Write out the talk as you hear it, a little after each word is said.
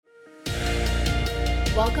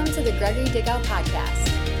Welcome to the Gregory Dickow Podcast.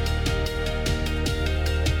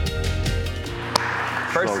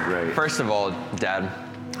 First of all, Dad,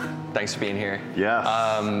 thanks for being here. Yes,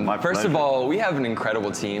 my First pleasure. of all, we have an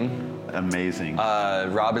incredible team. Amazing.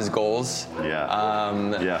 Rob is goals.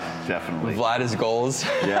 Yeah, definitely. Vlad is goals.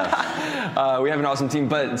 Yeah. We have an awesome team.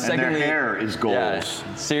 But secondly, and their hair is goals.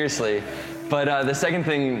 Yeah, seriously. But the second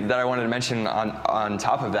thing that I wanted to mention on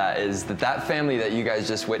top of that is that family that you guys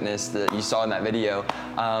just witnessed, that you saw in that video,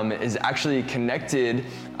 is actually connected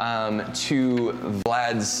to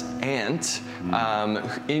Vlad's aunt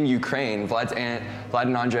in Ukraine. Vlad's aunt, Vlad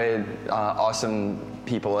and Andre, awesome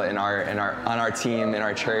people on our team, in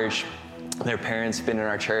our church. Their parents been in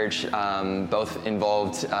our church, both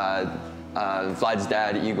involved. Vlad's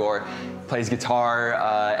dad, Igor, plays guitar,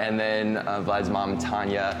 and then Vlad's mom,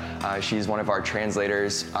 Tanya, she's one of our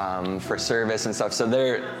translators for service and stuff. So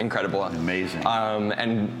they're incredible. Amazing.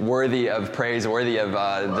 And worthy of praise, worthy of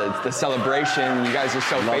the celebration. You guys are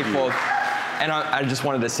so faithful. You. And I just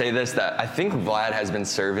wanted to say this, that I think Vlad has been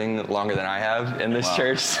serving longer than I have in this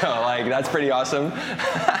church. So like, that's pretty awesome.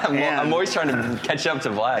 I'm always trying to catch up to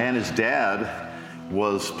Vlad. And his dad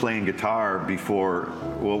was playing guitar before,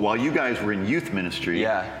 well, while you guys were in youth ministry.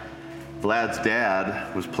 Yeah. Vlad's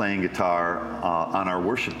dad was playing guitar on our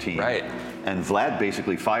worship team. Right. And Vlad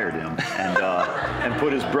basically fired him and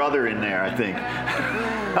put his brother in there, I think.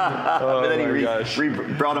 Oh, but then he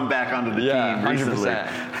brought him back onto the team recently.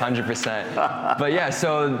 100%. But yeah,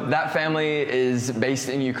 so that family is based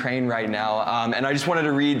in Ukraine right now. And I just wanted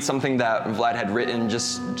to read something that Vlad had written,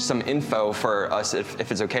 just some info for us,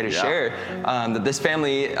 if it's okay to share. That this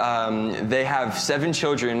family, they have 7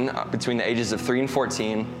 children between the ages of 3 and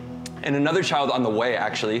 14. And another child on the way,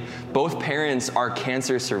 actually. Both parents are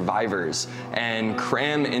cancer survivors and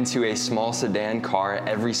cram into a small sedan car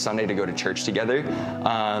every Sunday to go to church together.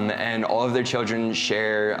 And all of their children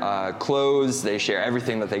share clothes, they share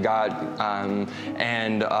everything that they got.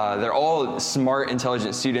 And they're all smart,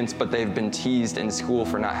 intelligent students, but they've been teased in school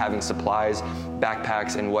for not having supplies,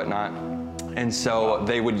 backpacks, and whatnot. And so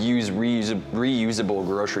they would use reusable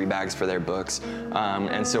grocery bags for their books.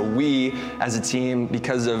 And so we, as a team,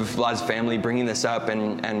 because of Vlad's family bringing this up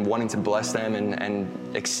and wanting to bless them and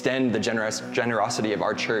extend the generosity of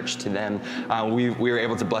our church to them, we were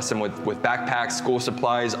able to bless them with backpacks, school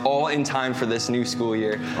supplies, all in time for this new school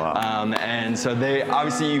year. Wow. And so they,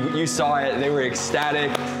 obviously you saw it, they were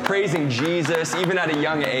ecstatic, praising Jesus, even at a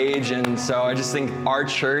young age. And so I just think our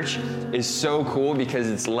church is so cool because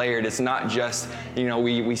it's layered. It's not just,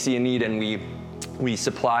 we see a need and we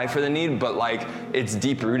supply for the need, but like it's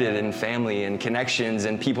deep rooted in family and connections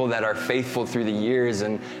and people that are faithful through the years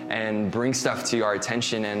and bring stuff to our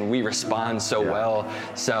attention, and we respond so well.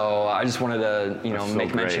 So I just wanted to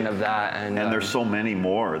make mention of that. And there's so many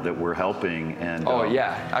more that we're helping. And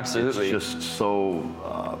absolutely. It's just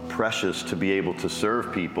so precious to be able to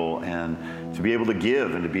serve people and to be able to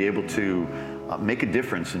give and to be able to make a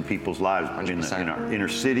difference in people's lives in our inner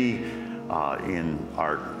city, in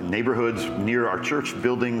our neighborhoods, near our church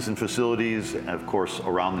buildings and facilities, and of course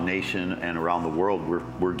around the nation and around the world.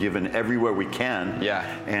 We're given everywhere we can,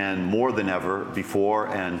 and more than ever before.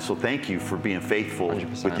 And so thank you for being faithful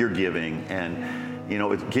 100%. With your giving. And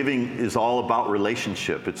giving is all about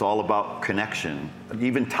relationship. It's all about connection.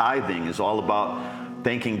 Even tithing is all about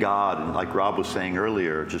thanking God, and like Rob was saying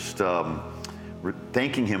earlier, just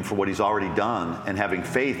thanking Him for what He's already done and having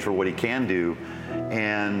faith for what He can do.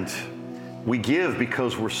 And we give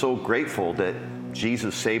because we're so grateful that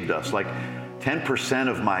Jesus saved us. Like 10%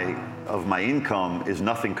 of my income is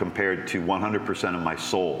nothing compared to 100% of my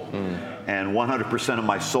soul. And 100% of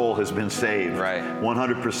my soul has been saved. Right.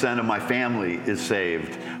 100% of my family is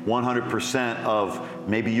saved. 100% of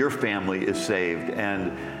maybe your family is saved.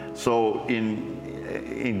 And so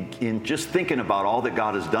in just thinking about all that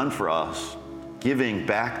God has done for us, giving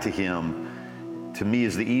back to Him, to me,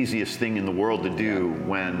 is the easiest thing in the world to do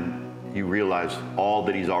when you realize all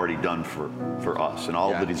that He's already done for us and all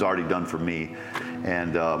that He's already done for me.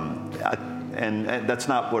 And that's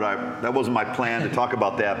not that wasn't my plan to talk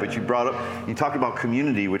about that, but you talked about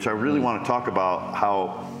community, which I really want to talk about,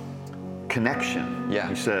 how connection.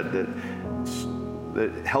 You said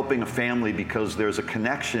that helping a family because there's a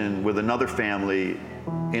connection with another family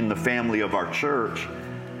in the family of our church.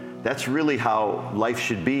 That's really how life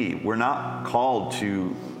should be. We're not called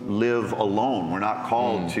to live alone. We're not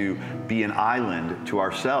called to be an island to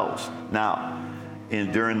ourselves. Now,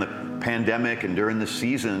 during the pandemic and during this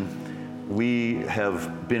season, we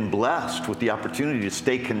have been blessed with the opportunity to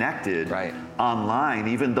stay connected online.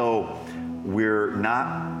 Even though we're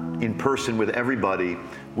not in person with everybody,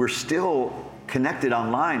 we're still connected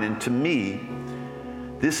online. And to me,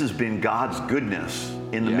 this has been God's goodness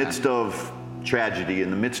in the midst of tragedy,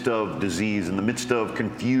 in the midst of disease, in the midst of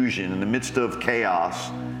confusion, in the midst of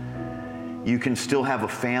chaos. You can still have a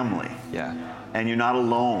family. Yeah. And you're not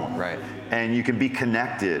alone. Right. And you can be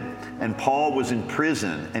connected. And Paul was in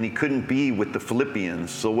prison and he couldn't be with the Philippians.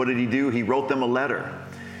 So what did he do? He wrote them a letter.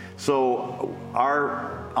 So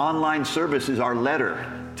our online service is our letter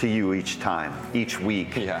to you each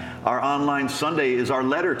week. Yeah. Our online Sunday is our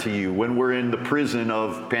letter to you when we're in the prison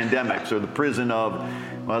of pandemics or the prison of,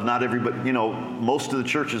 well, not everybody, you know, most of the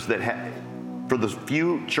churches for the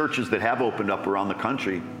few churches that have opened up around the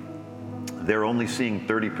country, they're only seeing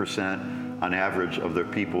 30% on average of their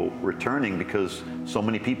people returning because so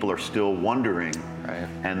many people are still wondering, right,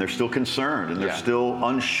 and they're still concerned, and they're still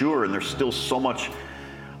unsure, and there's still so much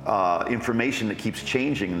information that keeps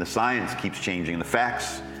changing, and the science keeps changing, and the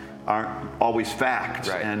facts aren't always facts.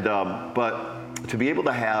 Right. And but to be able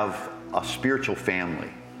to have a spiritual family,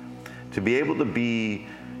 to be able to be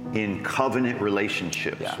in covenant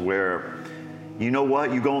relationships where, you know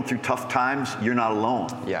what, you're going through tough times, you're not alone.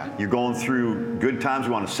 Yeah. You're going through good times,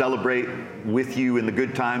 we want to celebrate with you in the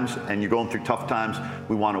good times, and you're going through tough times,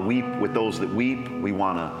 we want to weep with those that weep, we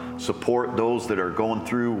want to support those that are going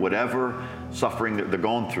through whatever suffering that they're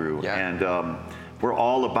going through. Yeah. And we're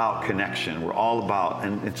all about connection. We're all about,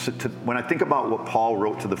 and when I think about what Paul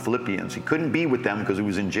wrote to the Philippians, he couldn't be with them because he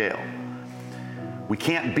was in jail. We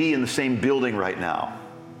can't be in the same building right now.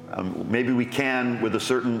 Maybe we can with a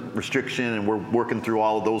certain restriction, and we're working through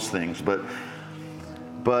all of those things, but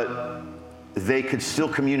they could still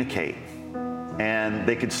communicate, and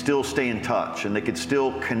they could still stay in touch, and they could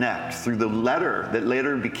still connect through the letter that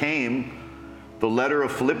later became the letter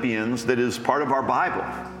of Philippians that is part of our Bible.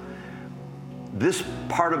 This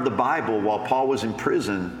part of the Bible, while Paul was in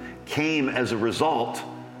prison, came as a result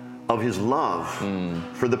of his love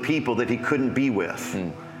for the people that he couldn't be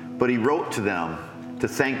with. But he wrote to them to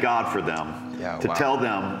thank God for them, to tell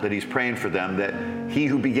them that he's praying for them, that he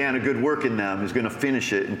who began a good work in them is going to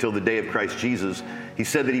finish it until the day of Christ Jesus. He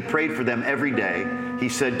said that he prayed for them every day. He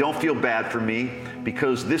said, don't feel bad for me,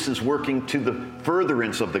 because this is working to the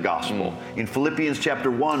furtherance of the gospel. In Philippians chapter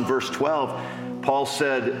 1, verse 12, Paul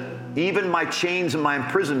said, even my chains and my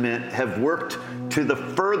imprisonment have worked to the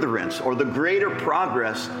furtherance or the greater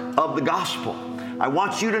progress of the gospel. I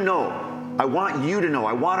want you to know, I want you to know,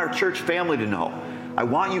 I want our church family to know, I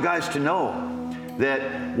want you guys to know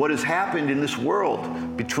that what has happened in this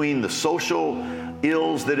world, between the social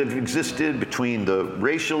ills that have existed, between the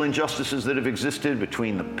racial injustices that have existed,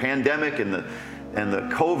 between the pandemic and the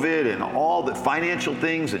COVID and all the financial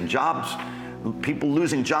things and jobs, people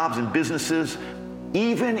losing jobs and businesses,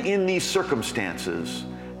 even in these circumstances,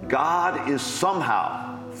 God is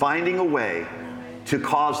somehow finding a way to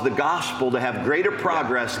cause the gospel to have greater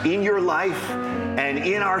progress in your life and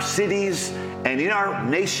in our cities and in our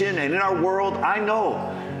nation and in our world. I know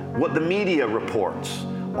what the media reports,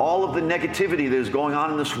 all of the negativity that is going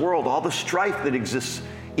on in this world, all the strife that exists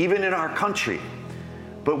even in our country.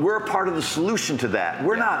 But we're a part of the solution to that.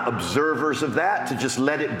 We're not observers of that to just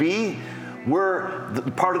let it be. We're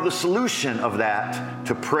part of the solution of that,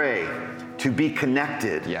 to pray, to be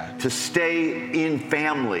connected, to stay in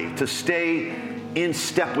family, to stay in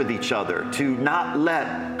step with each other, to not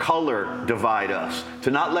let color divide us, to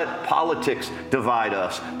not let politics divide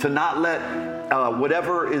us, to not let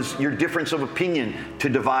whatever is your difference of opinion to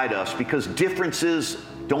divide us, because differences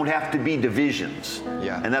don't have to be divisions.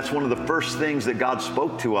 And that's one of the first things that God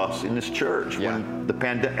spoke to us in this church when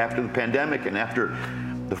after the pandemic and after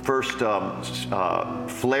the first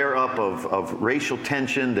flare-up of racial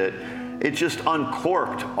tension, that it just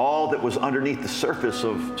uncorked all that was underneath the surface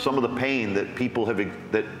of some of the pain that people have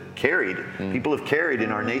carried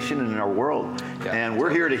in our nation and in our world. And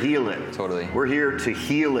we're here to heal it. We're here to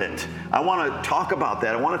heal it. I want to talk about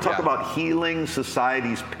that. I want to talk about healing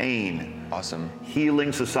society's pain.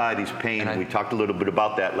 Healing society's pain. And we talked a little bit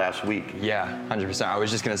about that last week. 100%. I was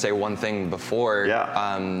just going to say one thing before.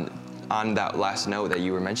 On that last note that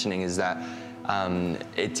you were mentioning, is that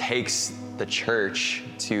it takes the church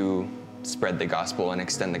to spread the gospel and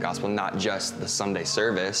extend the gospel, not just the Sunday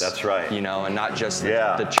service. That's right. You know, and not just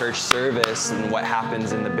the church service and what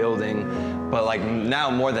happens in the building, but like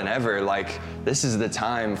now more than ever, like this is the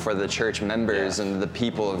time for the church members and the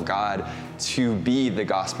people of God to be the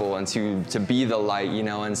gospel and to be the light, you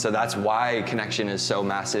know. And so that's why connection is so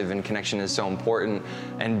massive and connection is so important,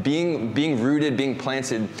 and being rooted, being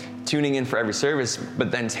planted, tuning in for every service,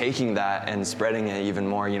 but then taking that and spreading it even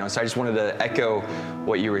more, you know. So I just wanted to echo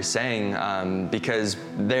what you were saying, because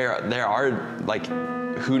there are, like,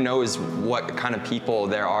 who knows what kind of people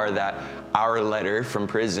there are that our letter from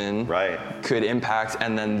prison could impact,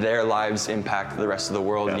 and then their lives impact the rest of the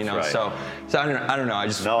world. That's right. So I don't know. I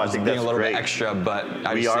just I think being that's a little great. bit extra,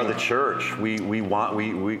 but we are the church.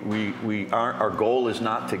 Our goal is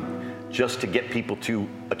not to just to get people to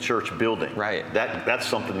a church building. Right. That's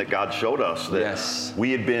something that God showed us, that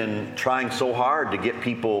we had been trying so hard to get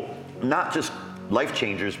people, not just life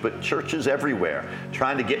changers, but churches everywhere,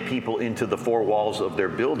 trying to get people into the four walls of their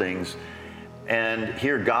buildings. And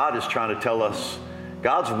here God is trying to tell us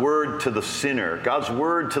God's word to the sinner, God's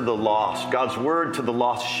word to the lost, God's word to the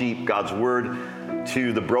lost sheep, God's word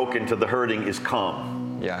to the broken, to the hurting is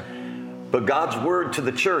come. Yeah. But God's word to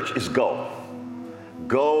the church is go.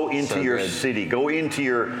 Go into your city, go into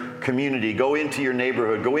your community, go into your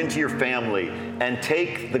neighborhood, go into your family, and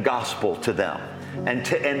take the gospel to them.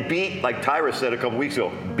 And be, like Tyra said a couple weeks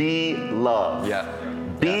ago, be love. Yeah.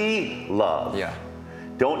 Be love. Yeah.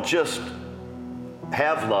 Don't just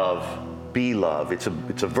have love, be love. It's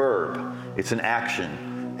a verb. It's an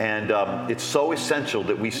action. And it's so essential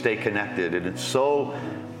that we stay connected. And it's so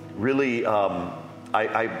really,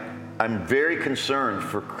 I'm very concerned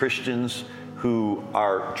for Christians who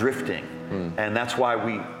are drifting. And that's why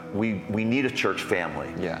we need a church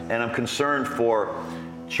family. Yeah. And I'm concerned for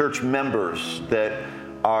church members that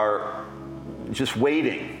are just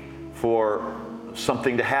waiting for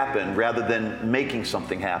something to happen rather than making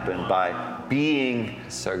something happen by being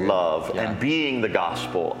love and being the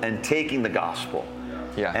gospel and taking the gospel.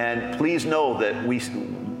 Yeah. And please know that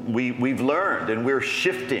we've learned and we're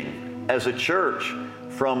shifting as a church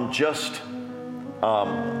from just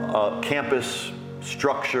a campus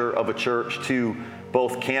structure of a church to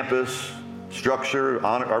both campus structure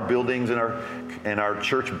on our buildings and our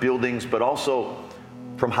church buildings, but also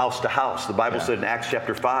from house to house. The Bible said in Acts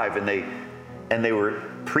chapter 5, and they were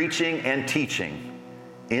preaching and teaching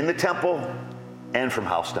in the temple and from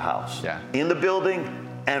house to house. Yeah. In the building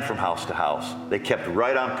and from house to house. They kept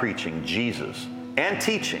right on preaching Jesus and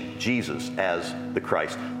teaching Jesus as the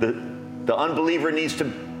Christ. The unbeliever needs to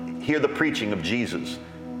hear the preaching of Jesus,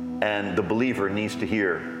 and the believer needs to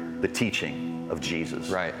hear the teaching of Jesus.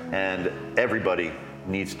 Right. And everybody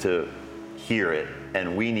needs to hear it,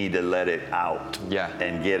 and we need to let it out. Yeah.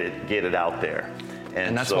 And get it out there.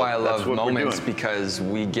 And that's why I love Moments, because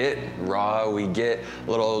we get raw, we get a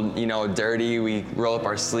little, dirty, we roll up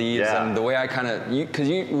our sleeves. Yeah. And the way I because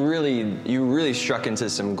you really struck into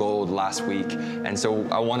some gold last week. And so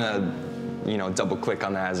I want to, double click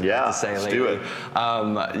on that, as we like to say lately. Do it.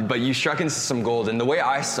 But you struck into some gold. And the way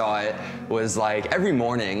I saw it was like every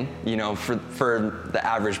morning, for the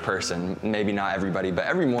average person, maybe not everybody, but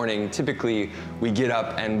every morning, typically we get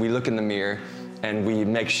up and we look in the mirror and we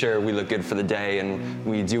make sure we look good for the day, and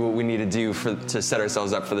we do what we need to do to set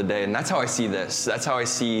ourselves up for the day. And that's how I see this. That's how I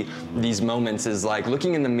see these moments, is like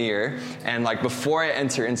looking in the mirror, and like before I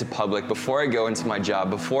enter into public, before I go into my job,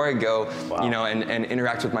 before I go, and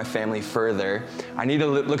interact with my family further, I need to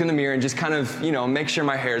look in the mirror and just kind of, make sure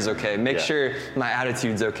my hair is okay, make sure my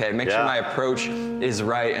attitude's okay, make sure my approach is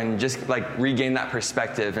right, and just like regain that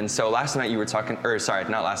perspective. And so last week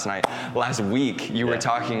you were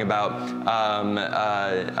talking about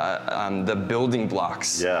the building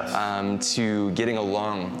blocks to getting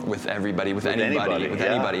along with everybody, with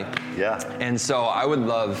anybody. Yeah. And so I would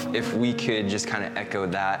love if we could just kind of echo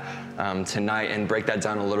that tonight and break that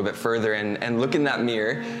down a little bit further and look in that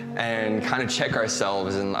mirror and kind of check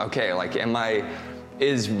ourselves and, okay, like,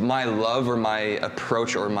 is my love or my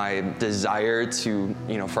approach or my desire to,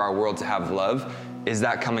 for our world to have love, is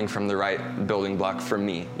that coming from the right building block for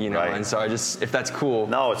me, Right. And so if that's cool.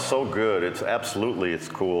 No, it's so good. It's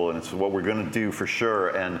cool, and it's what we're going to do for sure.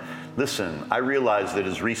 And listen, I realize that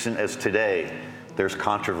as recent as today, there's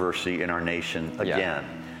controversy in our nation again.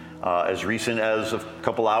 As recent as a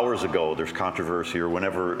couple hours ago, there's controversy, or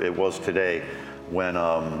whenever it was today, when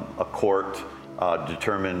a court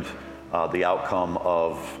determined the outcome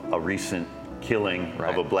of a recent killing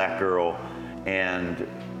of a black girl. And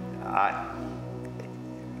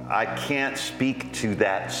I can't speak to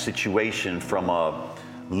that situation from a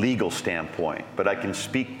legal standpoint, but I can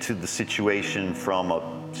speak to the situation from a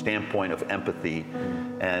standpoint of empathy,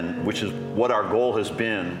 and which is what our goal has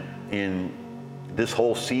been in this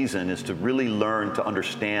whole season, is to really learn to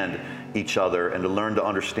understand each other and to learn to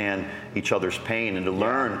understand each other's pain, and to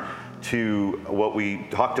learn to, what we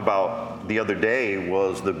talked about the other day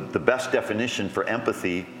was the best definition for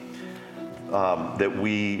empathy that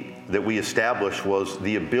we established was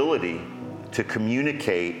the ability to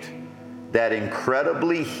communicate that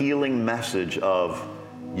incredibly healing message of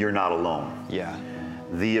you're not alone. Yeah.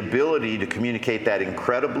 The ability to communicate that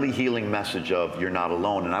incredibly healing message of you're not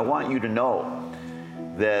alone. And I want you to know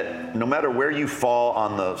that no matter where you fall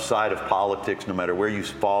on the side of politics, no matter where you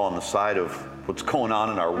fall on the side of what's going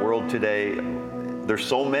on in our world today, there's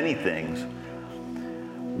so many things.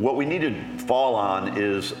 What we need to fall on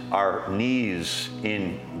is our knees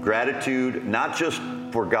in gratitude, not just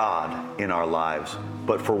for God in our lives,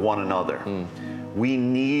 but for one another. We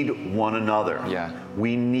need one another. Yeah.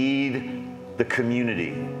 We need the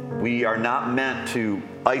community. We are not meant to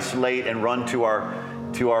isolate and run to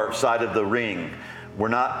our side of the ring. We're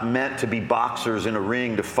not meant to be boxers in a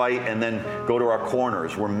ring to fight and then go to our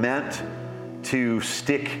corners. We're meant to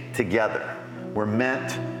stick together. We're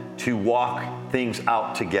meant to walk things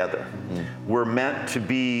out together. We're meant to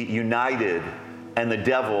be united, and the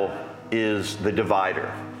devil is the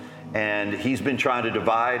divider. And he's been trying to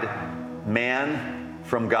divide man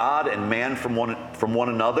from God and man from one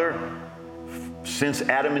another since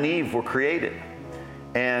Adam and Eve were created.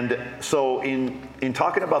 And so in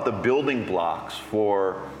talking about the building blocks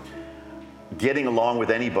for getting along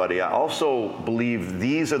with anybody, I also believe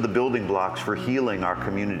these are the building blocks for healing our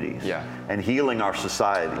communities and healing our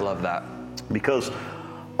society. I love that. Because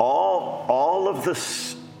all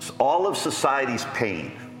of society's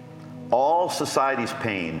pain, all society's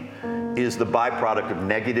pain is the byproduct of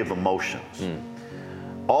negative emotions.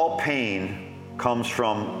 All pain comes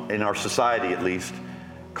from, in our society at least,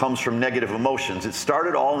 comes from negative emotions. It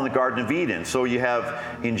started all in the Garden of Eden. So you have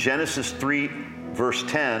in Genesis 3, verse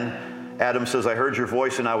 10, Adam says, I heard your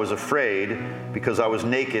voice and I was afraid because I was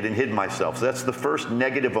naked and hid myself. So that's the first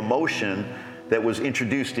negative emotion that was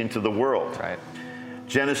introduced into the world. Right.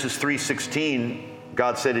 Genesis 3:16,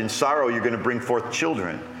 God said, in sorrow you're going to bring forth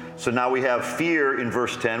children. So now we have fear in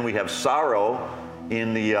verse 10. We have sorrow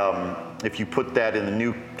in the, if you put that in the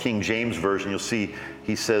New King James Version, you'll see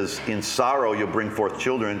he says, in sorrow you'll bring forth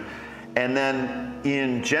children. And then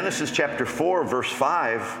in Genesis chapter 4, verse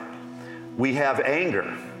 5, we have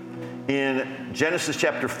anger. In Genesis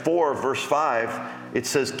chapter 4, verse 5, it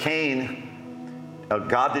says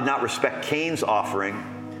God did not respect Cain's offering,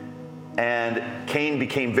 and Cain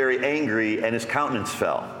became very angry and his countenance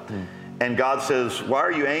fell. And God says, why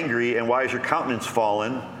are you angry and why is your countenance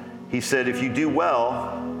fallen? He said, if you do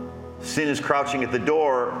well, sin is crouching at the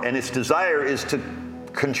door and its desire is to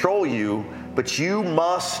control you, but you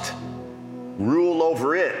must rule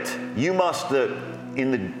over it. You must,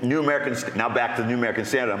 in the New American, now back to the New American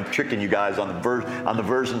Standard, I'm tricking you guys on the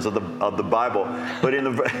versions of the Bible, but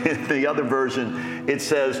in the other version, it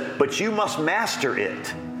says, but you must master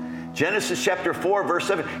it. Genesis chapter 4, verse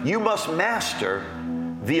 7, you must master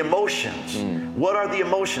the emotions. What are the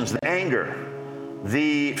emotions? The anger,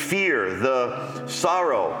 the fear, the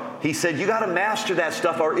sorrow. He said, you got to master that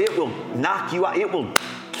stuff or it will knock you out.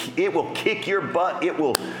 It will kick your butt. It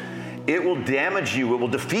will damage you. It will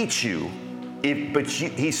defeat you.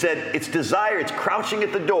 He said, it's desire. It's crouching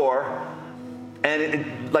at the door. And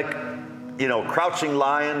crouching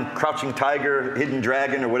lion, crouching tiger, hidden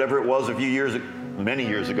dragon, or whatever it was many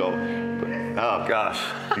years ago. Oh gosh,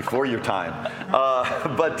 before your time.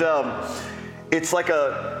 It's like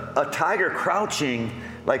a tiger crouching,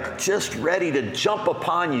 like just ready to jump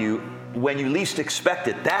upon you when you least expect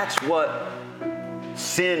it. That's what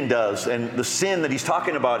sin does. And the sin that he's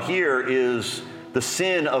talking about here is the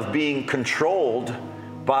sin of being controlled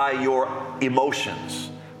by your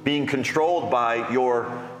emotions. Being controlled by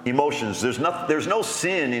your emotions. There's no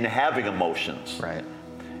sin in having emotions. Right.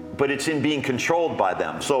 But it's in being controlled by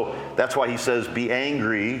them. So that's why he says, be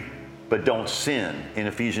angry, but don't sin in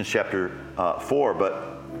Ephesians chapter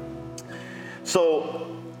 4.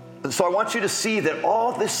 So I want you to see that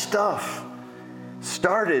all this stuff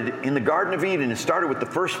started in the Garden of Eden. It started with the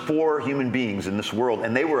first 4 human beings in this world,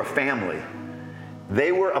 and they were a family.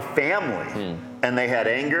 They were a family, and they had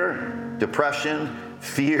anger, depression,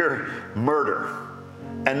 fear, murder.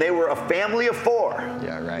 And they were a family of 4.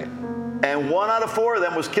 Yeah, right. And 1 out of 4 of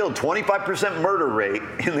them was killed. 25% murder rate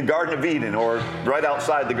in the Garden of Eden, or right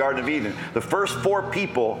outside the Garden of Eden. The first 4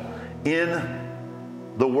 people in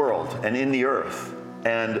the world and in the earth.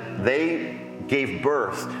 And they gave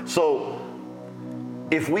birth. So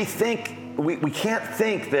if we think, we can't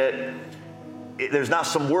think that there's not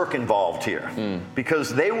some work involved here.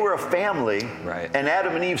 Because they were a family, right. And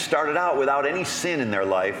Adam and Eve started out without any sin in their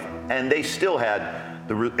life, and they still had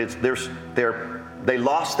they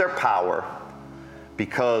lost their power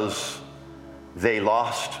because they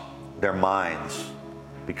lost their minds,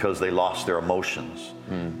 because they lost their emotions.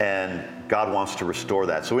 And God wants to restore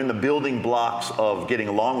that. So in the building blocks of getting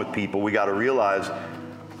along with people, we got to realize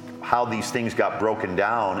how these things got broken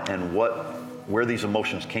down and what where these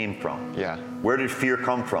emotions came from. Yeah. Where did fear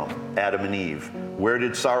come from? Adam and Eve. Where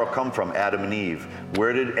did sorrow come from? Adam and Eve.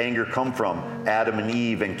 Where did anger come from? Adam and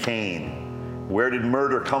Eve and Cain. Where did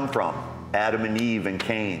murder come from? Adam and Eve and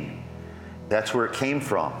Cain. That's where it came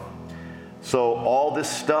from. So all this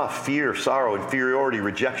stuff, fear, sorrow, inferiority,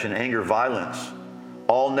 rejection, anger, violence,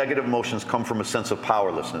 all negative emotions come from a sense of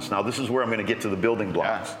powerlessness. Now, this is where I'm going to get to the building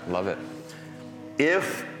blocks. Yeah, love it.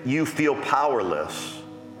 If you feel powerless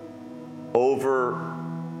over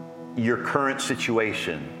your current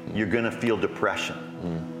situation, you're going to feel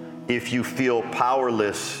depression. If you feel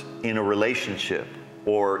powerless in a relationship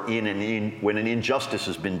or when an injustice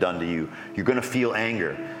has been done to you, you're going to feel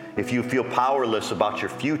anger. If you feel powerless about your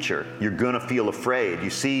future, you're going to feel afraid. You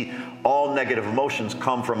see, all negative emotions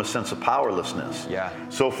come from a sense of powerlessness. Yeah.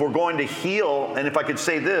 So if we're going to heal, and if I could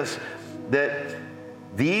say this, that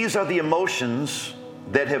these are the emotions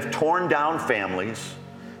that have torn down families,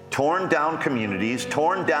 torn down communities,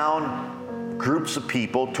 torn down groups of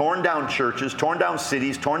people, torn down churches, torn down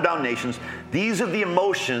cities, torn down nations. These are the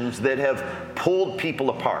emotions that have pulled people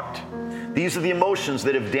apart. These are the emotions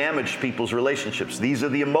that have damaged people's relationships. These are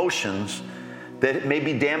the emotions that may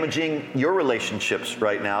be damaging your relationships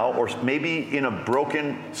right now, or maybe in a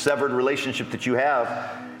broken, severed relationship that you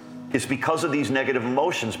have. It's because of these negative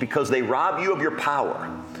emotions, because they rob you of your power.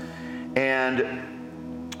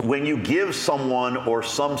 And when you give someone or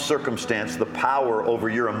some circumstance the power over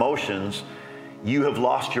your emotions, you have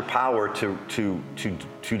lost your power to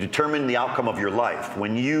determine the outcome of your life.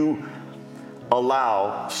 When you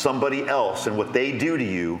allow somebody else and what they do to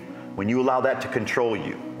you, when you allow that to control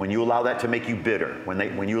you, when you allow that to make you bitter,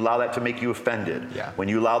 when you allow that to make you offended, when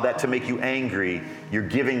you allow that to make you angry, you're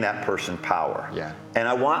giving that person power. Yeah. And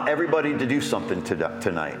I want everybody to do something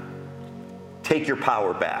tonight. Take your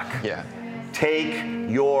power back. Yeah. Take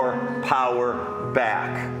your power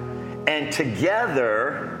back. And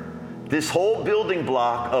together, this whole building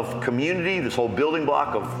block of community, this whole building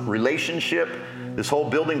block of relationship, this whole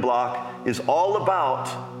building block is all about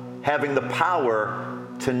having the power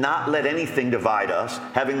to not let anything divide us,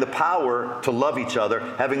 having the power to love each other,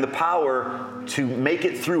 having the power to make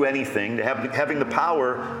it through anything, having the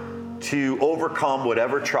power to overcome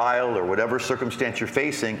whatever trial or whatever circumstance you're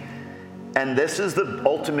facing. And this is the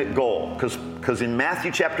ultimate goal, because in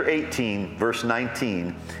Matthew chapter 18, verse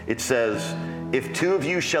 19, it says, if two of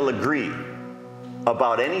you shall agree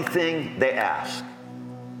about anything they ask,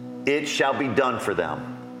 it shall be done for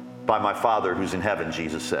them by my Father who's in heaven,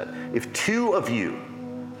 Jesus said. If two of you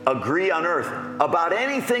agree on earth about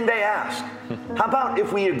anything they ask, how about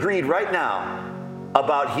if we agreed right now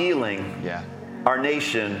about healing our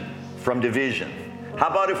nation from division? How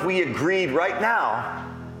about if we agreed right now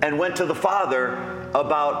and went to the Father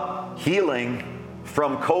about healing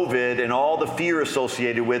from COVID and all the fear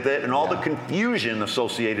associated with it and all the confusion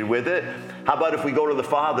associated with it? How about if we go to the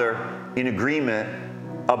Father in agreement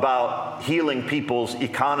about healing people's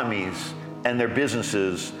economies and their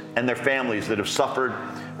businesses and their families that have suffered,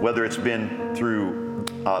 whether it's been through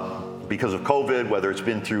because of COVID, whether it's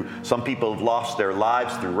been through, some people have lost their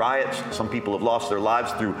lives through riots, some people have lost their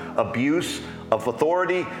lives through abuse of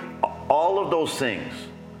authority, all of those things.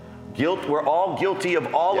 Guilt, we're all guilty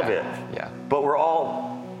of all of it, but we're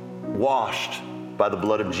all washed by the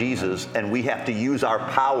blood of Jesus, and we have to use our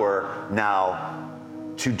power now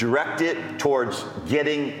to direct it towards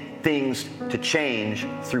getting things to change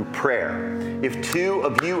through prayer. If two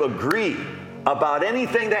of you agree about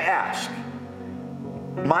anything they ask,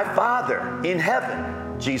 my Father in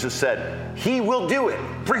heaven, Jesus said, He will do it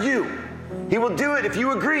for you. He will do it if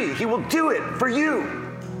you agree. He will do it for you.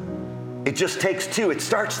 It just takes two. It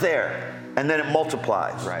starts there, and then it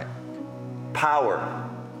multiplies. Right. Power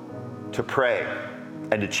to pray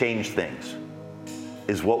and to change things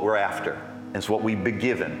is what we're after. It's what we've been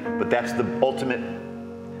given. But that's the ultimate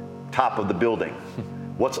top of the building.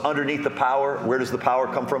 What's underneath the power? Where does the power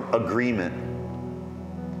come from? Agreement.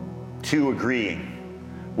 Two agreeing.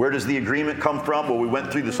 Where does the agreement come from? Well, we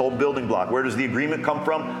went through this whole building block. Where does the agreement come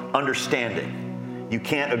from? Understanding. You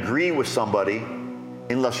can't agree with somebody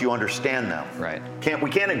unless you understand them. Right. We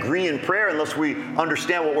can't agree in prayer unless we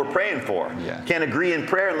understand what we're praying for. Can't agree in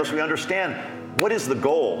prayer unless we understand what is the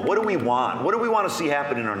goal? What do we want? What do we want to see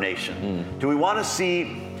happen in our nation? Do we want to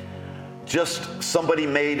see just somebody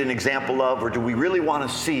made an example of, or do we really want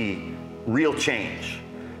to see real change?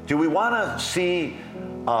 Do we want to see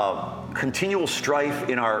continual strife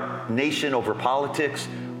in our nation over politics,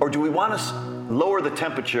 or do we want to lower the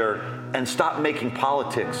temperature and stop making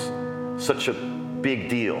politics such a big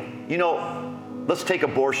deal? You know, let's take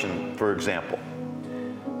abortion, for example.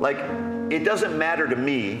 Like, it doesn't matter to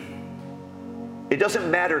me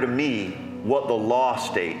what the law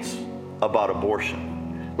states about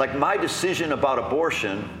abortion. Like my decision about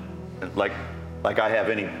abortion, like I have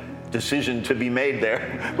any decision to be made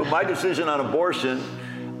there, but my decision on abortion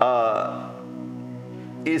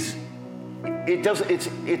it's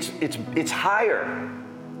higher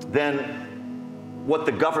than what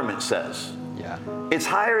the government says. Yeah. It's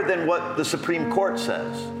higher than what the Supreme Court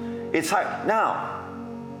says. It's high. Now,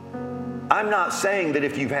 I'm not saying that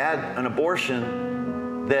if you've had an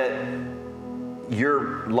abortion that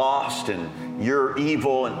you're lost and you're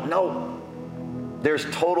evil, and no, there's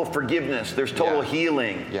total forgiveness, there's total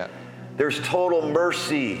healing, there's total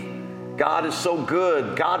mercy. God is so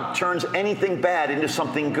good. God turns anything bad into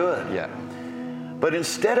something good. Yeah. But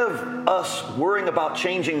instead of us worrying about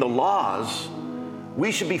changing the laws,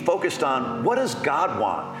 we should be focused on, what does God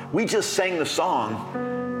want? We just sang the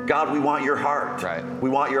song, God, we want your heart. Right. We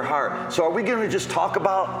want your heart. So are we going to just talk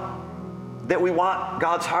about that we want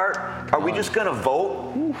God's heart? Are we just going to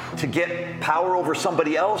vote to get power over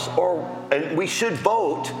somebody else? And we should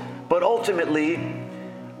vote, but ultimately,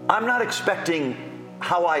 I'm not expecting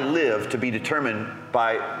how I live to be determined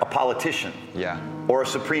by a politician or a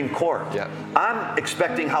Supreme Court. I'm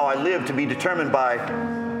expecting how I live to be determined by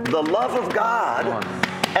the love of God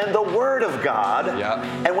and the Word of God.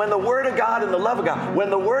 And when the Word of God and the love of God, when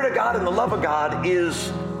the Word of God and the love of God is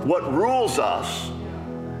what rules us,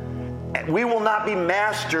 we will not be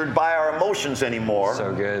mastered by our emotions anymore.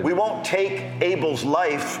 So good. We won't take Abel's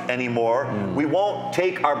life anymore. We won't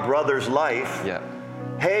take our brother's life.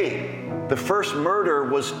 Hey, the first murder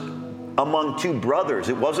was among two brothers.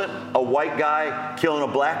 It wasn't a white guy killing a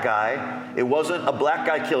black guy. It wasn't a black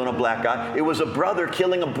guy killing a black guy. It was a brother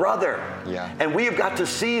killing a brother. And we have got to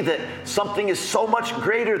see that something is so much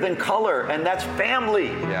greater than color, and that's family.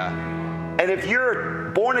 And if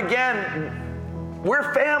you're born again,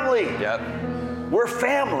 we're family. We're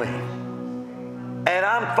family. And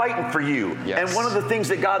I'm fighting for you. And one of the things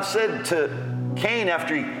that God said to Cain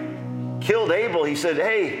after he killed Abel, he said,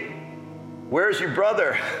 hey, where's your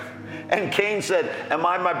brother? And Cain said, am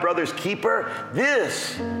I my brother's keeper?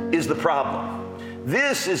 This is the problem.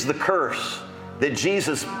 This is the curse that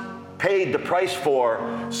Jesus paid the price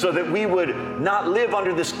for, so that we would not live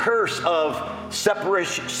under this curse of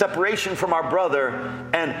separation from our brother.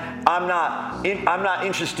 And I'm not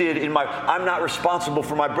interested in I'm not responsible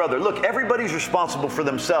for my brother. Look, everybody's responsible for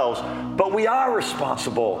themselves, but we are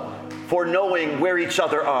responsible for knowing where each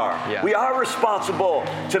other are. We are responsible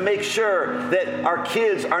to make sure that our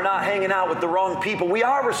kids are not hanging out with the wrong people. We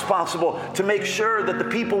are responsible to make sure that the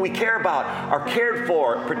people we care about are cared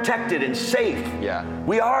for, protected, and safe.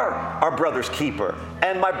 We are our brother's keeper.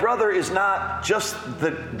 And my brother is not just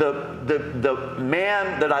the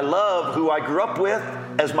man that I love, who I grew up with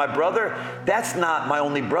as my brother. That's not my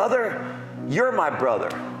only brother. You're my brother.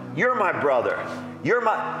 You're my brother.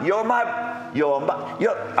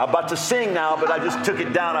 I'm about to sing now, but I just took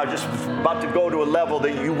it down. I was just about to go to a level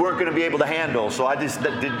that you weren't going to be able to handle. So I just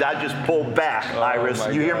pulled back, Iris.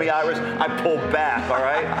 You hear me, Iris? I pulled back, all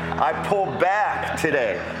right? I pulled back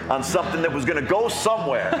today on something that was going to go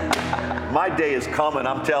somewhere. My day is coming,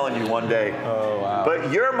 I'm telling you, one day.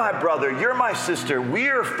 But you're my brother. You're my sister.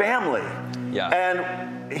 We're family.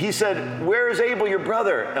 And he said, where is Abel, your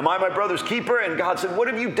brother? Am I my brother's keeper? And God said, what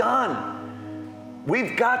have you done?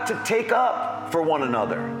 We've got to take up for one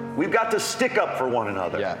another. We've got to stick up for one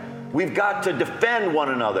another. We've got to defend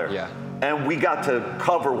one another. And we got to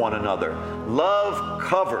cover one another. Love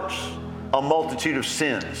covers a multitude of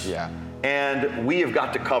sins. And we have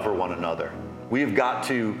got to cover one another. We have got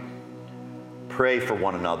to pray for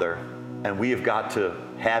one another. And we have got to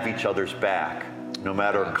have each other's back, no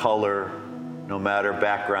matter color, no matter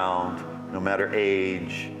background, no matter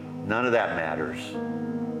age. None of that matters.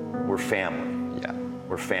 We're family.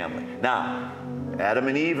 We're family. Now, Adam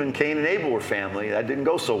and Eve and Cain and Abel were family. That didn't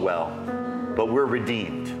go so well. But we're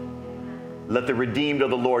redeemed. Let the redeemed of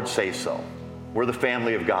the Lord say so. We're the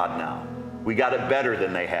family of God now. We got it better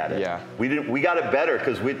than they had it. We got it better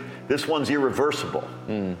because this one's irreversible.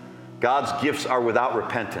 God's gifts are without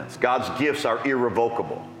repentance. God's gifts are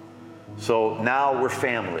irrevocable. So now we're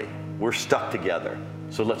family. We're stuck together.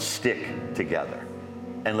 So let's stick together.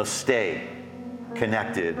 And let's stay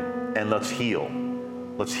connected. And let's heal.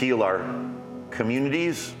 Let's heal our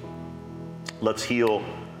communities. Let's heal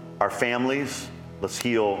our families. Let's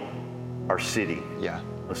heal our city.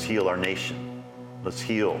 Let's heal our nation. Let's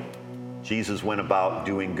heal. Jesus went about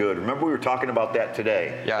doing good. Remember, we were talking about that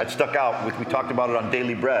today. It stuck out. We talked about it on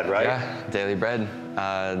Daily Bread, right? Daily Bread.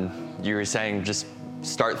 You were saying just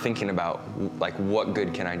start thinking about, like, what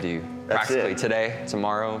good can I do? Practically today,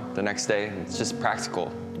 tomorrow, the next day. It's just practical.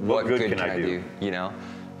 What good can I do? You know?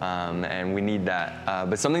 and we need that.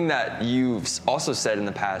 But something that you've also said in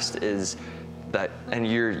the past is that, and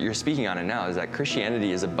you're speaking on it now, is that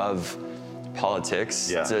Christianity is above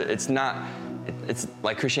politics. Yeah. It's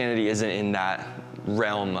like Christianity isn't in that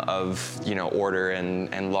realm of, order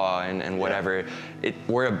and law and whatever.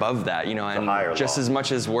 We're above that, and just as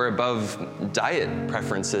much as we're above diet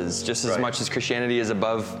preferences, just as much as Christianity is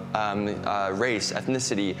above race,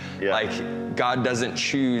 ethnicity. Like, God doesn't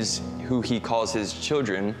choose who he calls his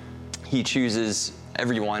children. He chooses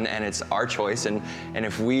everyone, and it's our choice. And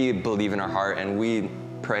if we believe in our heart and we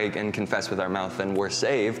pray and confess with our mouth, then we're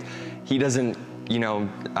saved. He doesn't,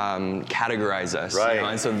 categorize us.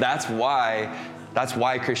 And so that's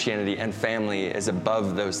why Christianity and family is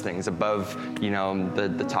above those things, above,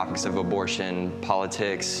 the topics of abortion,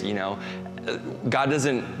 politics. God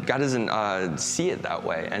doesn't see it that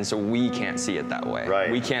way, and so we can't see it that way.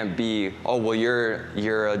 Right. We can't be, oh well, you're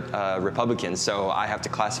a Republican, so I have to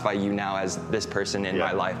classify you now as this person in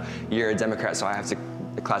my life. You're a Democrat, so I have to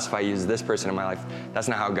classify you as this person in my life. That's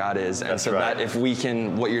not how God is. And so that if we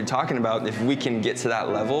can, what you're talking about, if we can get to that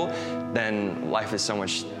level, then life is so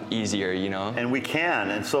much easier, And we can.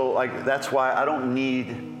 And so that's why I don't need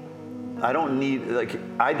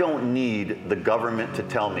the government to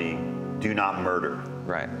tell me, do not murder.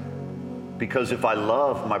 Right. Because if I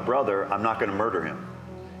love my brother, I'm not going to murder him.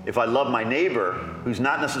 If I love my neighbor, who's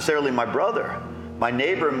not necessarily my brother, my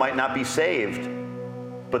neighbor might not be saved,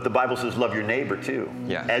 but the Bible says love your neighbor too,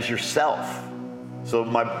 as yourself. So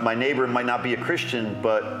my neighbor might not be a Christian,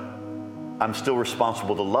 but I'm still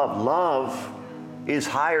responsible to love. Love is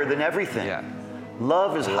higher than everything. Yeah.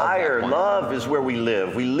 Love is higher. Love is where we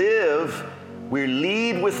live. We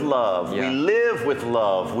lead with love. Yeah. We live with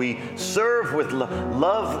love. We serve with love.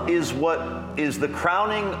 Love is what is the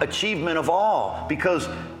crowning achievement of all. Because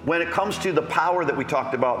when it comes to the power that we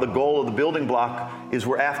talked about, the goal of the building block is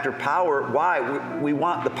we're after power. Why? We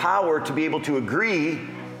want the power to be able to agree,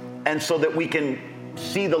 and so that we can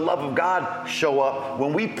see the love of God show up.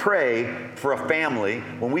 When we pray for a family,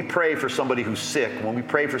 when we pray for somebody who's sick, when we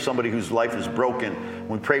pray for somebody whose life is broken,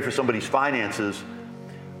 when we pray for somebody's finances,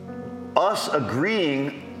 us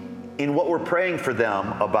agreeing in what we're praying for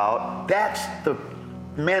them about, that's the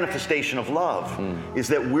manifestation of love, is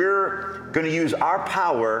that we're going to use our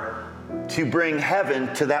power to bring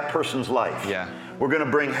heaven to that person's life. Yeah. We're going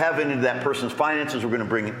to bring heaven into that person's finances. We're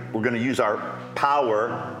going to use our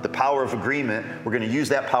power, the power of agreement. We're going to use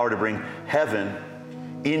that power to bring heaven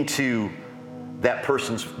into that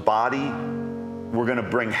person's body. We're going to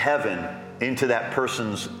bring heaven into that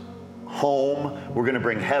person's home. We're going to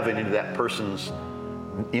bring heaven into that person's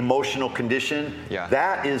emotional condition. Yeah.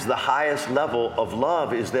 That is the highest level of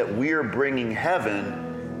love, is that we're bringing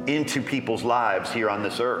heaven into people's lives here on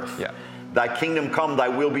this earth. Yeah. Thy kingdom come, thy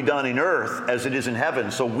will be done in earth as it is in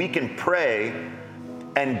heaven. So we can pray,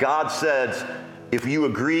 and God says, if you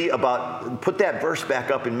agree about, put that verse back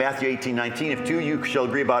up in Matthew 18:19, if two of you shall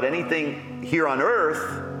agree about anything here on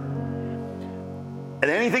earth, and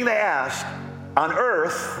anything they ask on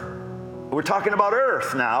earth, we're talking about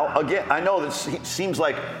earth now. Again, I know this seems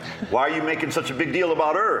like, why are you making such a big deal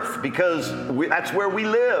about earth? Because that's where we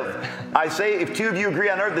live. I say, if two of you agree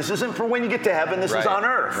on earth, this isn't for when you get to heaven, this is on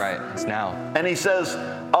earth. Right, it's now. And he says,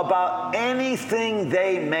 about anything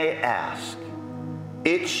they may ask,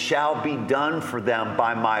 it shall be done for them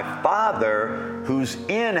by my Father who's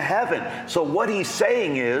in heaven. So what he's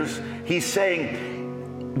saying is,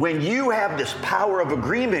 when you have this power of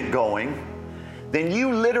agreement going, then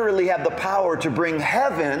you literally have the power to bring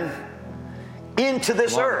heaven into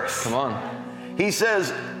this earth. Come on. He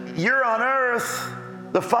says, you're on earth,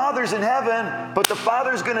 the Father's in heaven, but the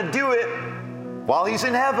Father's going to do it while he's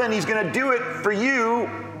in heaven. He's going to do it for you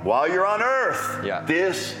while you're on earth. Yeah.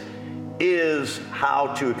 This is how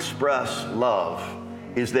to express love,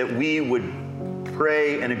 is that we would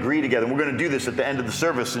pray and agree together. And we're going to do this at the end of the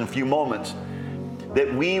service in a few moments,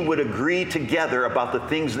 that we would agree together about the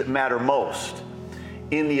things that matter most.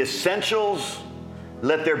 In the essentials,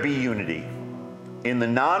 let there be unity. In the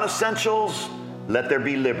non-essentials, let there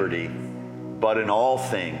be liberty. But in all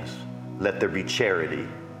things, let there be charity.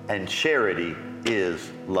 And charity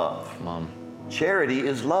is love. Mom. Charity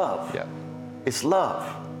is love. Yeah. It's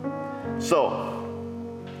love.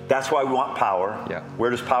 So, that's why we want power. Yeah. Where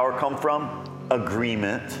does power come from?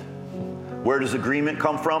 Agreement. Where does agreement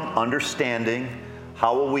come from? Understanding.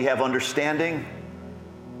 How will we have understanding?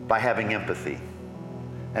 By having empathy.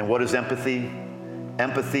 And what is empathy?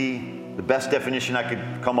 Empathy, the best definition I could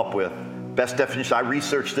come up with, best definition, I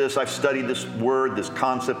researched this, I've studied this word, this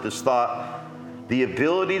concept, this thought, the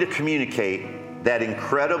ability to communicate that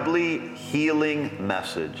incredibly healing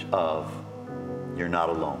message of, you're not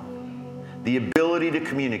alone. The ability to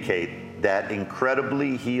communicate that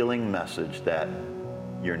incredibly healing message that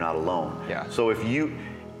you're not alone. Yeah. So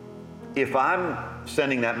if I'm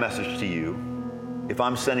sending that message to you,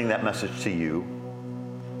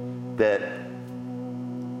 that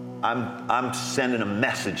I'm sending a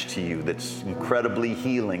message to you that's incredibly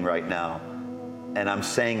healing right now, and I'm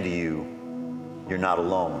saying to you, you're not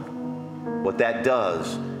alone. What that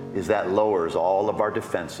does is that lowers all of our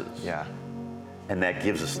defenses. Yeah. And that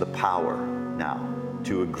gives us the power now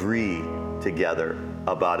to agree together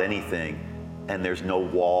about anything. And there's no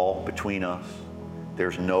wall between us.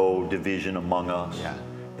 There's no division among us. Yeah.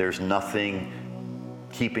 There's nothing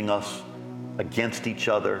keeping us against each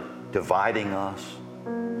other, dividing us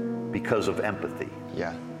because of empathy.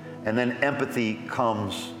 Yeah. And then empathy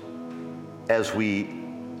comes as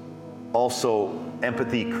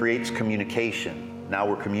empathy creates communication. Now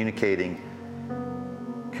we're communicating.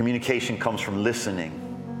 Communication comes from listening.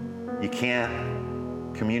 You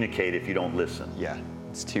can't communicate if you don't listen. Yeah.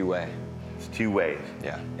 It's two-way. It's two ways.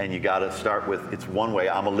 Yeah. And you got to start with, it's one way,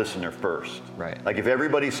 I'm a listener first. Right. Like if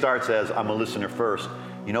everybody starts as, I'm a listener first,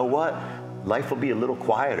 you know what? Life will be a little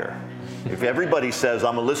quieter. If everybody says,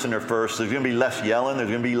 I'm a listener first, there's going to be less yelling, there's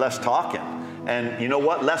going to be less talking. And you know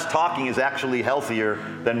what? Less talking is actually healthier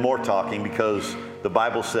than more talking, because the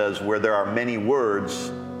Bible says where there are many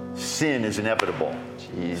words, sin is inevitable.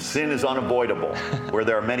 Jeez. Sin is unavoidable. Where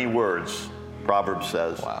there are many words, Proverbs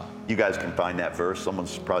says. Wow. You guys can find that verse.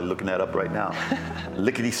 Someone's probably looking that up right now.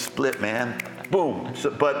 Lickety split, man. Boom.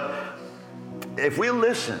 So, but if we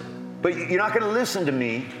listen, but you're not going to listen to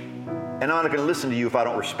me, and I'm not going to listen to you if I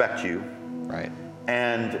don't respect you. Right.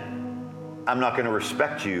 And I'm not going to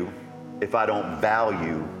respect you if I don't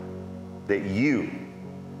value that you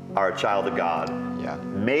are a child of God. Yeah.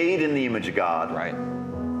 Made in the image of God. Right.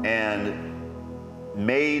 And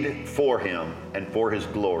made for Him and for His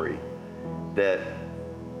glory. That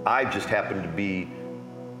I just happened to be,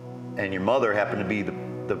 and your mother happened to be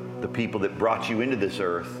the people that brought you into this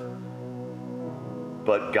earth,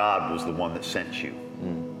 but God was the one that sent you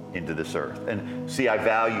into this earth. And see, I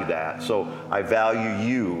value that. So I value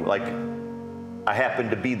you. Like, I happen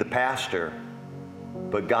to be the pastor,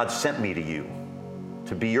 but God sent me to you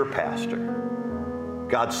to be your pastor.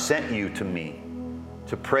 God sent you to me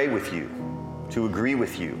to pray with you, to agree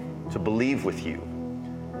with you, to believe with you.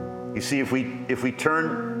 You see, if we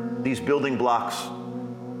turn these building blocks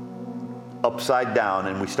upside down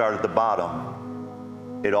and we start at the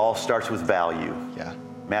bottom, it all starts with value. Yeah.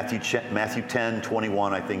 Matthew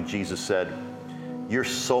 10:21, I think Jesus said, you're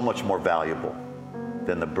so much more valuable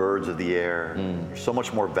than the birds of the air. You're so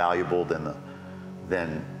much more valuable than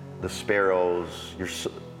the sparrows.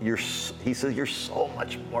 He says you're so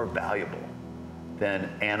much more valuable than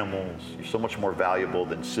animals. You're so much more valuable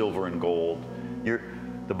than silver and gold.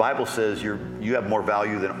 The Bible says you have more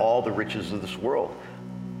value than all the riches of this world.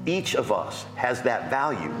 Each of us has that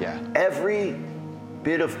value. Yeah. Every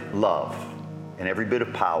bit of love and every bit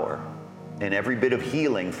of power and every bit of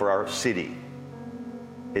healing for our city,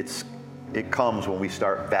 it comes when we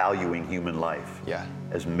start valuing human life. Yeah.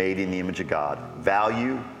 As made in the image of God.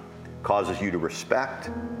 Value causes you to respect.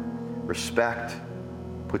 Respect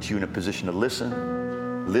puts you in a position to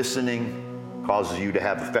listen. Listening causes you to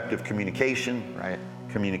have effective communication. Right.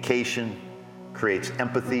 Communication creates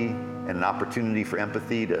empathy and an opportunity for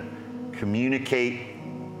empathy to communicate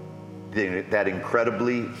that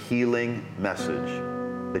incredibly healing message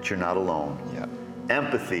that you're not alone. Yeah.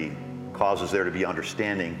 Empathy causes there to be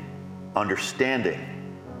understanding. Understanding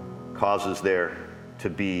causes there to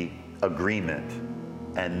be agreement.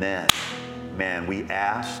 And then, man, we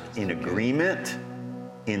ask in agreement,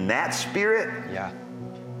 in that spirit. Yeah.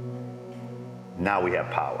 Now we have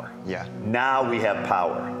power. Yeah. Now we have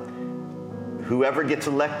power. Whoever gets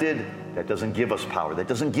elected, that doesn't give us power. That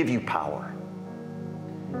doesn't give you power.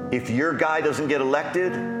 If your guy doesn't get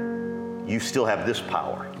elected, you still have this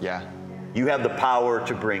power. Yeah. You have the power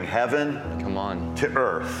to bring heaven to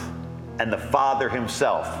earth. And the Father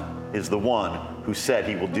Himself is the one who said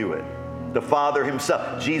He will do it. The Father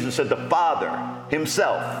Himself. Jesus said the Father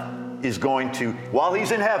Himself is going to, while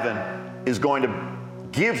He's in heaven, is going to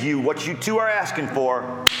give you what you two are asking for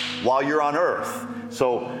while you're on earth.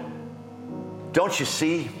 So, don't you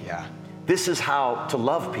see? Yeah. This is how to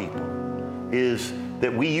love people, is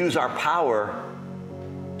that we use our power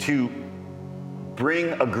to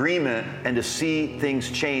bring agreement and to see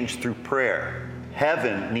things change through prayer.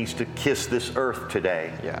 Heaven needs to kiss this earth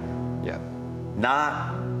today. Yeah. Yeah.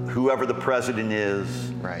 Not whoever the president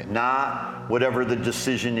is, right. Not whatever the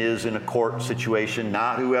decision is in a court situation,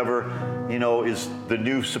 not whoever, is the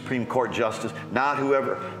new Supreme Court justice, not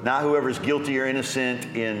whoever is guilty or innocent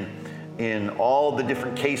in all the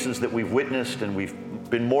different cases that we've witnessed and we've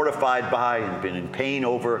been mortified by and been in pain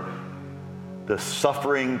over. The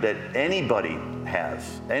suffering that anybody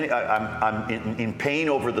has. I'm in pain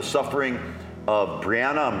over the suffering of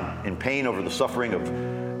Brianna. I'm in pain over the suffering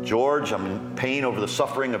of George. I'm in pain over the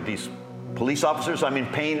suffering of these police officers. I'm in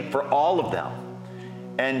pain for all of them.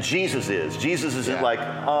 And Jesus isn't like,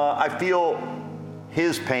 I feel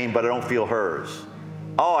his pain, but I don't feel hers.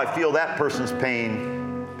 Oh, I feel that person's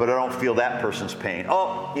pain, but I don't feel that person's pain.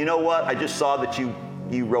 Oh, you know what? I just saw that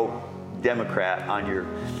you wrote Democrat on your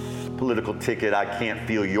political ticket. I can't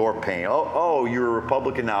feel your pain. Oh, you're a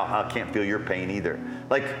Republican now. I can't feel your pain either.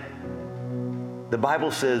 Like, the Bible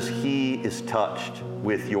says he is touched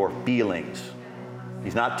with your feelings.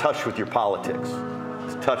 He's not touched with your politics.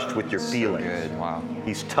 He's touched with your feelings. So good. Wow.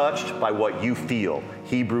 He's touched by what you feel.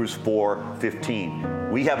 Hebrews 4:15.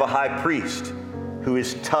 We have a high priest who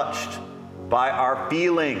is touched by our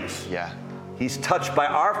feelings. Yeah. He's touched by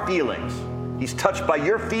our feelings. He's touched by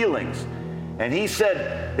your feelings. And he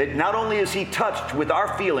said that not only is he touched with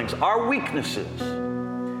our feelings, our weaknesses,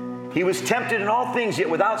 he was tempted in all things, yet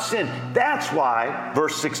without sin. That's why,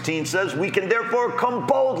 verse 16 says, we can therefore come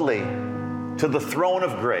boldly to the throne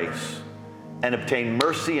of grace and obtain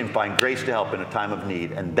mercy and find grace to help in a time of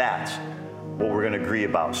need. And that's what we're going to agree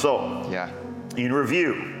about. So, in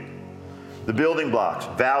review, the building blocks: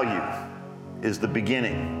 value is the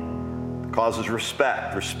beginning. Causes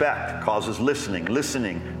respect. Respect causes listening.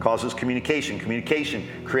 Listening causes communication. Communication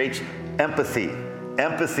creates empathy.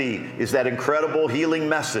 Empathy is that incredible healing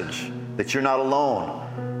message that you're not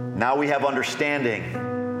alone. Now we have understanding.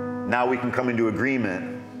 Now we can come into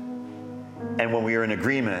agreement. And when we are in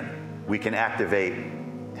agreement, we can activate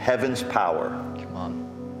heaven's power. Come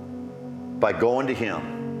on. By going to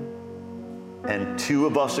him. And two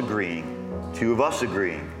of us agreeing.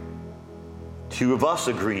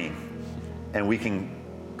 And we can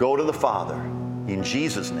go to the Father in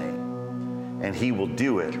Jesus' name, and he will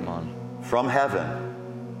do it from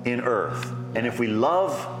heaven in earth. And if we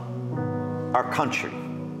love our country,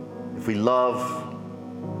 if we love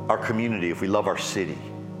our community, if we love our city,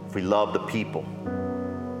 if we love the people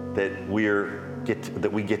that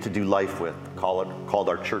we get to do life with, called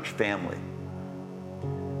our church family,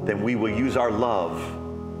 then we will use our love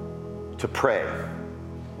to pray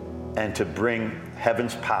and to bring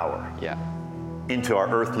heaven's power into our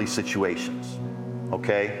earthly situations.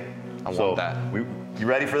 Okay? I want that. You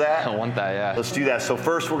ready for that? I want that, yeah. Let's do that. So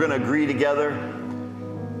first we're going to agree together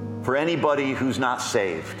for anybody who's not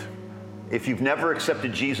saved. If you've never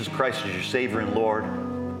accepted Jesus Christ as your Savior and Lord,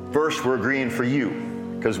 first we're agreeing for you,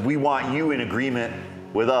 because we want you in agreement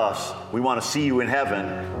with us. We want to see you in heaven,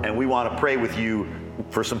 and we want to pray with you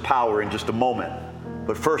for some power in just a moment.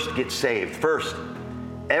 But first, get saved. First,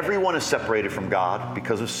 everyone is separated from God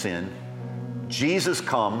because of sin. Jesus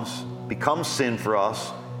comes, becomes sin for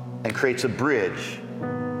us, and creates a bridge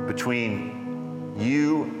between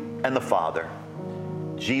you and the Father.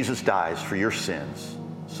 Jesus dies for your sins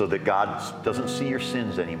so that God doesn't see your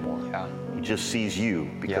sins anymore. Yeah. He just sees you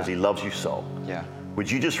because he loves you so. Yeah. Would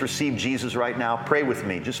you just receive Jesus right now? Pray with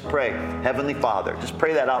me. Just pray. Heavenly Father. Just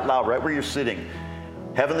pray that out loud right where you're sitting.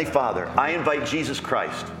 Heavenly Father, I invite Jesus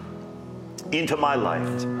Christ into my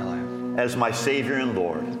life as my Savior and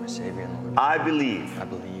Lord. I believe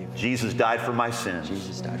Jesus died for my sins.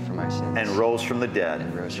 And rose from the dead.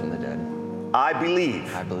 I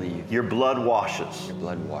believe your blood washes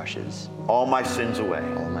all my sins away.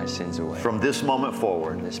 From this moment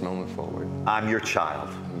forward, I'm your child.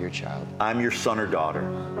 I'm your son or daughter.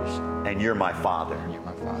 And you're my father.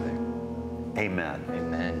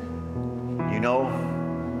 Amen. You know,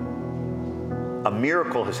 a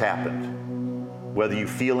miracle has happened. Whether you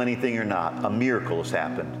feel anything or not, a miracle has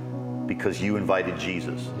happened because you invited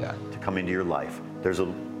Jesus to come into your life. There's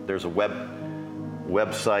a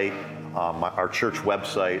website, our church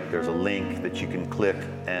website. There's a link that you can click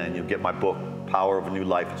and you'll get my book, Power of a New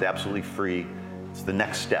Life. It's absolutely free. It's the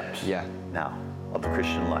next steps now of the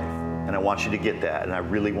Christian life. And I want you to get that, and I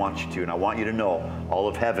really want you to. And I want you to know all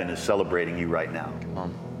of heaven is celebrating you right now.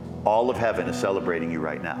 All of heaven is celebrating you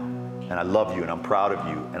right now. And I love you, and I'm proud of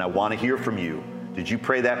you, and I want to hear from you. Did you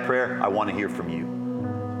pray that prayer? I want to hear from you.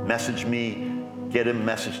 Message me, get a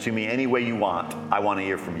message to me any way you want. I want to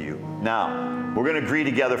hear from you. Now, we're going to agree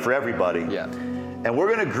together for everybody. And we're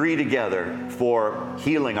going to agree together for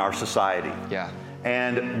healing our society.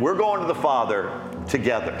 And we're going to the Father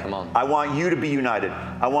together. Come on. I want you to be united.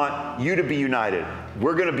 I want you to be united.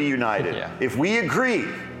 We're going to be united. Yeah. If we agree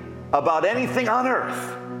about anything on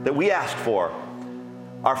earth that we ask for,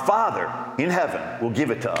 our Father in heaven will give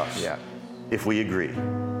it to us. Yeah. If we agree.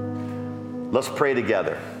 Let's pray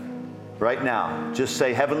together. Right now, just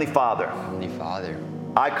say, Heavenly Father, Heavenly Father,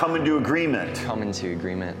 I come into agreement come into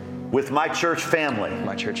agreement with my church family, with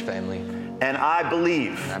my church family, and I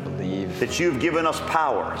believe and I believe that you've given us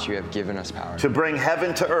power that you have given us power to bring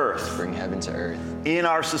heaven to to earth bring heaven to earth in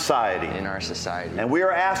our society. in our society. And we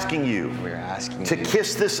are asking you We are asking to you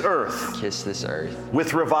kiss this earth to kiss this earth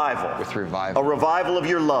with revival. with A revival, revival of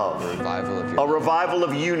your love. revival of A your revival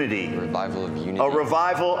of unity. revival of unity, A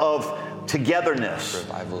revival of togetherness.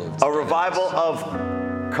 revival of A revival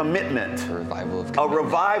of commitment. a revival of A commitment,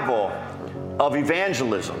 revival of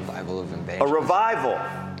evangelism. revival of A evangelism, revival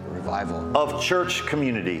a revival of church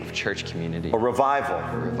community. church community, A revival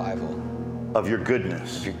a revival of your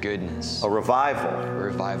goodness. of your goodness, A revival a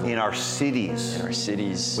revival in our cities. in our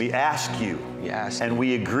cities. We ask you We ask and you,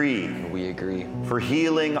 we agree and we agree, for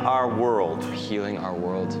healing our world healing our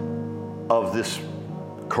world, of this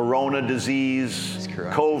corona disease, this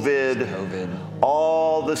corona COVID, disease, COVID,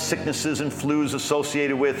 all the sicknesses and flus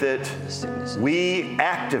associated with it. the sicknesses. We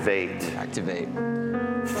activate Activate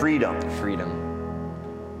freedom freedom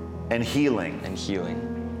and healing and healing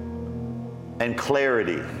and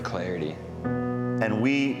clarity. and clarity. And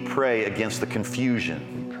we pray against the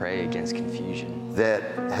confusion We pray against confusion that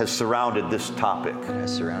has surrounded this topic. that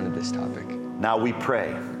has surrounded this topic. Now we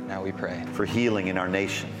pray Now we pray for healing in our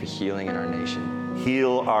nation. for healing in our nation.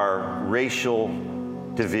 Heal our racial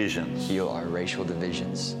divisions. Heal our racial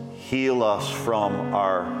divisions. Heal us from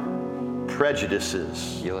our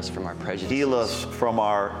prejudices. Heal us from our prejudices. Heal us from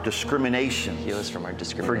our discrimination. Heal us from our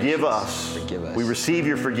discrimination. Forgive us. Forgive us. We receive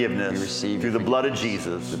your forgiveness We receive through your the blood of forgiveness,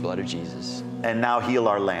 Jesus. the blood of Jesus. And now heal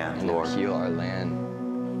our land, And now Lord. heal our land.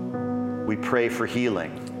 We pray for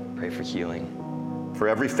healing Pray for healing for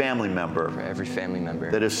every family member for every family member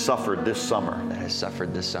that has suffered this summer that has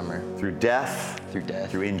suffered this summer through death, through death,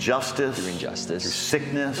 through injustice, through injustice, through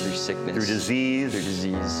sickness, through sickness, through disease. through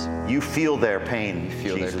disease. You feel their pain, You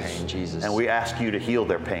feel their Jesus. pain, Jesus. And we ask you to heal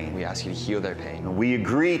their pain. We ask you to heal their pain. And we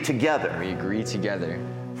agree together We agree together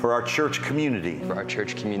for our church community for our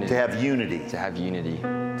church community to have unity, to have unity,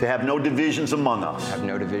 to have no divisions among us, have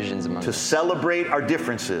no divisions among to us, celebrate our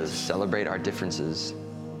differences, celebrate our differences,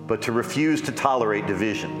 but to refuse to tolerate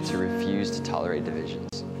divisions. to refuse to tolerate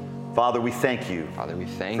divisions. Father, we thank you Father, we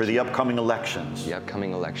thank for you the upcoming elections, for the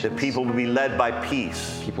upcoming elections. that people will be led by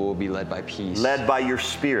peace, People will be led by peace, led by your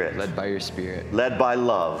spirit, led by your spirit, led by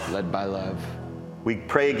love. led by love. We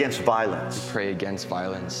pray against violence. Pray against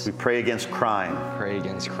violence. We pray against crime. Pray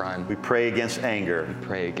against crime. We pray against anger.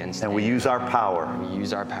 Pray against And we anger. use our power We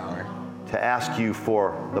use our power to ask you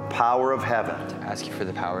for the power of heaven to ask you for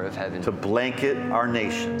the power of heaven to blanket our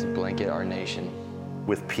nation to blanket our nation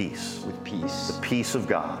with peace, with peace, the peace of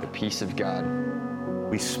God. the peace of God.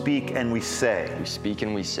 We speak and we say, We speak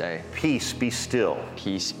and we say, peace be still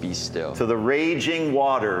peace be still. to the raging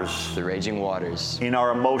waters The raging waters in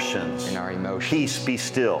our emotions. in our emotions. Peace be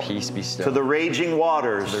still. Peace be still. To the raging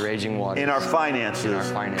waters To the raging waters in our finances. in our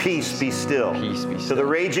finances. Peace be still. Peace be To still. the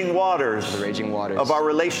raging waters To the raging waters of our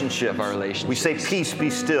relationships. of our relationships. We say peace be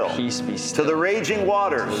still. Peace be still. To the raging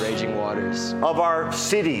waters To the raging waters of our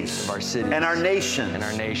cities, of our cities and our nations and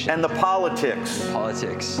our nations and the politics.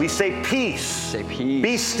 politics. We say peace. Say peace.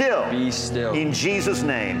 Be still. Be still. In Jesus'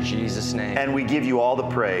 name. In Jesus' name. And we give you all the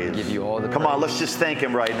praise. give you all the Come on, praise. let's just thank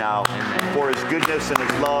him right now Amen. for his goodness and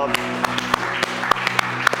his love.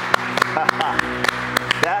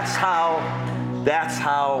 That's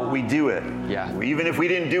how we do it. Yeah. Even if we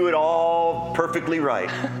didn't do it all perfectly right,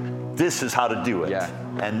 this is how to do it. Yeah.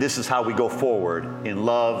 And this is how we go forward in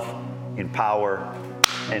love, in power,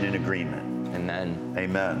 and in agreement. Amen.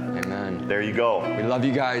 Amen. Amen. There you go. We love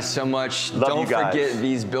you guys so much. Love Don't you guys. forget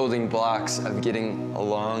these building blocks of getting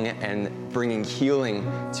along and bringing healing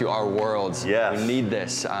to our world. Yes. We need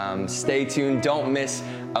this. Stay tuned. Don't miss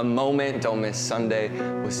a moment. Don't miss Sunday.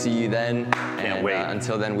 We'll see you then. Can't wait.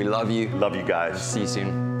 Until then, we love you. Love you guys. See you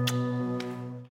soon.